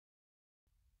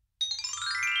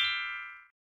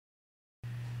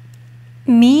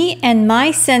Me and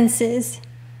My Senses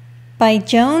by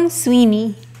Joan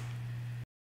Sweeny.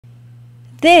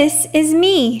 This is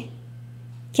me.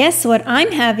 Guess what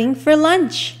I'm having for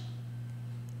lunch?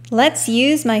 Let's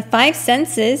use my 5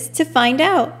 senses to find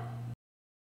out.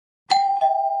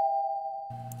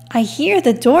 I hear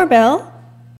the doorbell.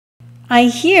 I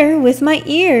hear with my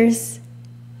ears.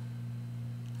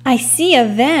 I see a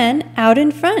van out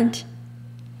in front.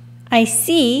 I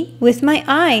see with my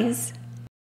eyes.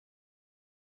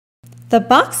 The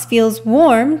box feels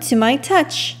warm to my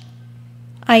touch.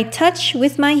 I touch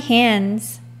with my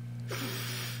hands.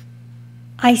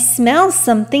 I smell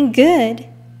something good.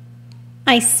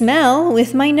 I smell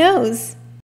with my nose.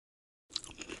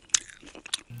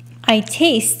 I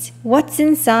taste what's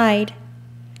inside.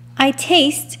 I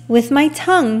taste with my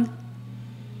tongue.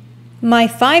 My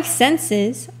 5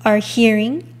 senses are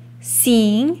hearing,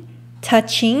 seeing,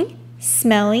 touching,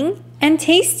 smelling, and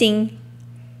tasting.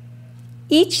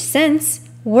 Each sense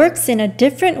works in a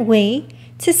different way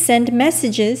to send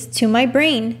messages to my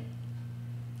brain.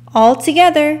 All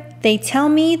together, they tell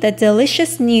me the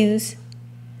delicious news.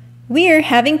 We're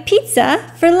having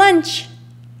pizza for lunch.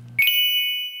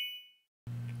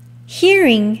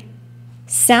 Hearing.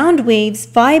 Sound waves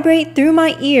vibrate through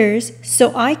my ears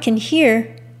so I can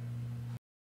hear.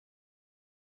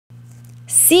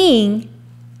 Seeing.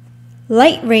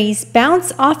 Light rays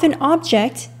bounce off an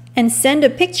object and send a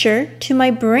picture to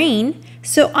my brain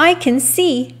so I can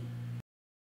see.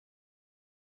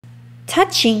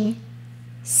 Touching.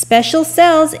 Special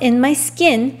cells in my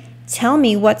skin tell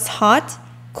me what's hot,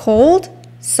 cold,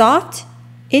 soft,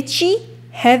 itchy,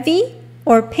 heavy,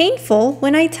 or painful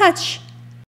when I touch.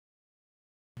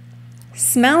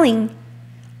 Smelling.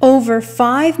 Over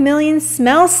 5 million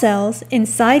smell cells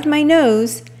inside my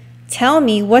nose tell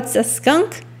me what's a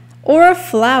skunk or a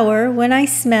flower when I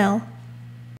smell.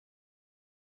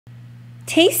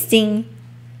 Tasting.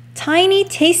 Tiny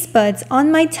taste buds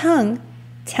on my tongue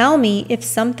tell me if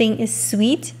something is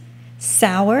sweet,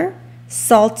 sour,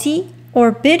 salty,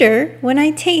 or bitter when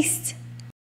I taste.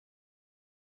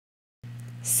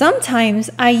 Sometimes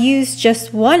I use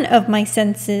just one of my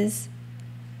senses.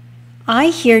 I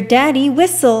hear Daddy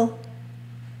whistle.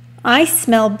 I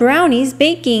smell brownies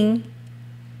baking.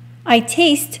 I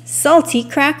taste salty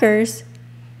crackers.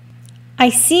 I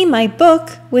see my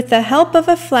book with the help of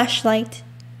a flashlight.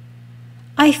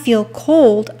 I feel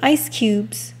cold ice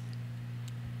cubes.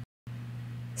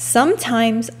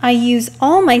 Sometimes I use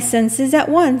all my senses at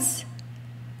once.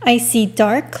 I see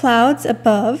dark clouds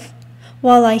above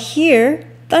while I hear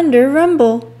thunder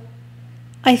rumble.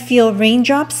 I feel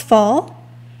raindrops fall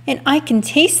and I can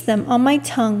taste them on my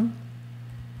tongue.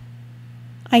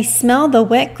 I smell the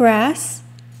wet grass.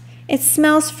 It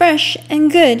smells fresh and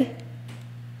good.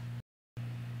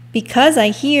 Because I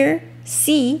hear,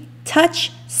 see,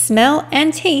 touch, smell,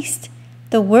 and taste,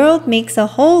 the world makes a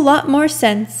whole lot more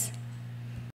sense.